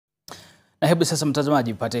Na hebu sasa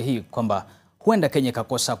mtazamaji pate hii kwamba Huenda Kenya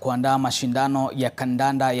ikakosa kuandaa mashindano ya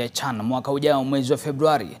kandanda ya CHAN mwaka ujao mwezi wa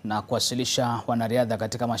Februari na kuwasilisha wanariadha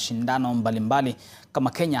katika mashindano mbalimbali kama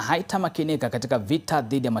Kenya haitamakinika katika vita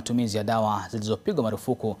dhidi ya matumizi ya dawa zilizopigwa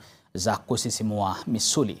marufuku za kusisimua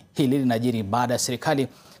misuli. Hili linajiri baada ya serikali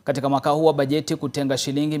katika mwaka huu wa bajeti kutenga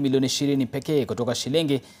shilingi milioni 20 pekee kutoka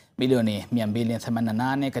shilingi milioni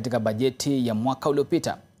 288 katika bajeti ya mwaka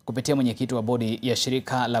uliopita. Kupitia mwenyekiti wa bodi ya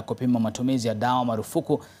shirika la kupima matumizi ya dawa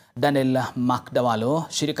marufuku Daniel Makdawalo,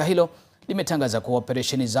 shirika hilo limetangaza kuwa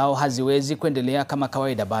operesheni zao haziwezi kuendelea kama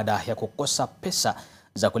kawaida baada ya kukosa pesa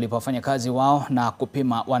za kulipa wafanyakazi wao na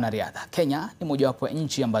kupima wanariadha. Kenya ni mojawapo ya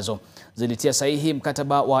nchi ambazo zilitia sahihi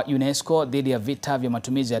mkataba wa UNESCO dhidi ya vita vya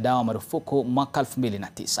matumizi ya dawa marufuku mwaka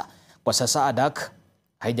 2009. Kwa sasa ADAK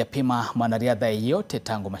haijapima mwanariadha yeyote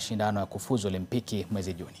tangu mashindano ya kufuzu Olimpiki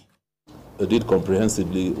mwezi Juni. Did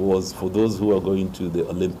comprehensively was for those who are going to the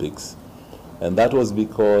Olympics, and that was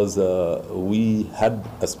because we had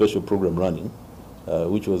a special program running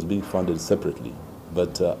which was being funded separately,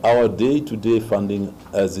 but our day-to-day funding,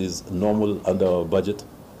 as is normal under our budget,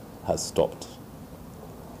 has stopped.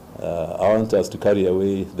 I want us to carry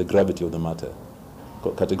away the gravity of the matter.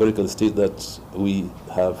 Categorically state that we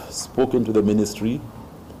have spoken to the ministry,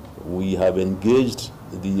 we have engaged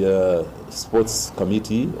the sports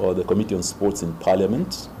committee or the committee on sports in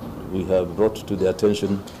Parliament. We have brought to their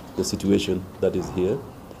attention the situation that is here.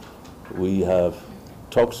 We have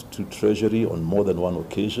talked to Treasury on more than one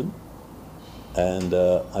occasion, and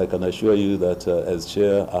I can assure you that as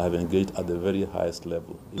chair I have engaged at the very highest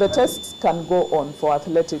level. The tests can go on for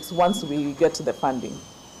athletics once we get the funding.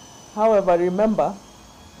 However, remember,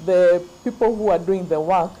 the people who are doing the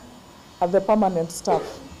work are the permanent staff.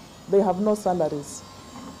 They have no salaries.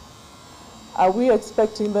 Are we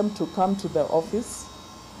expecting them to come to the office,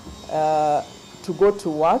 to go to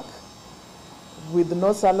work with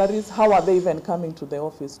no salaries? How are they even coming to the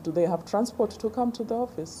office? Do they have transport to come to the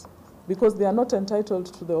office? Because they are not entitled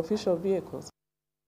to the official vehicles.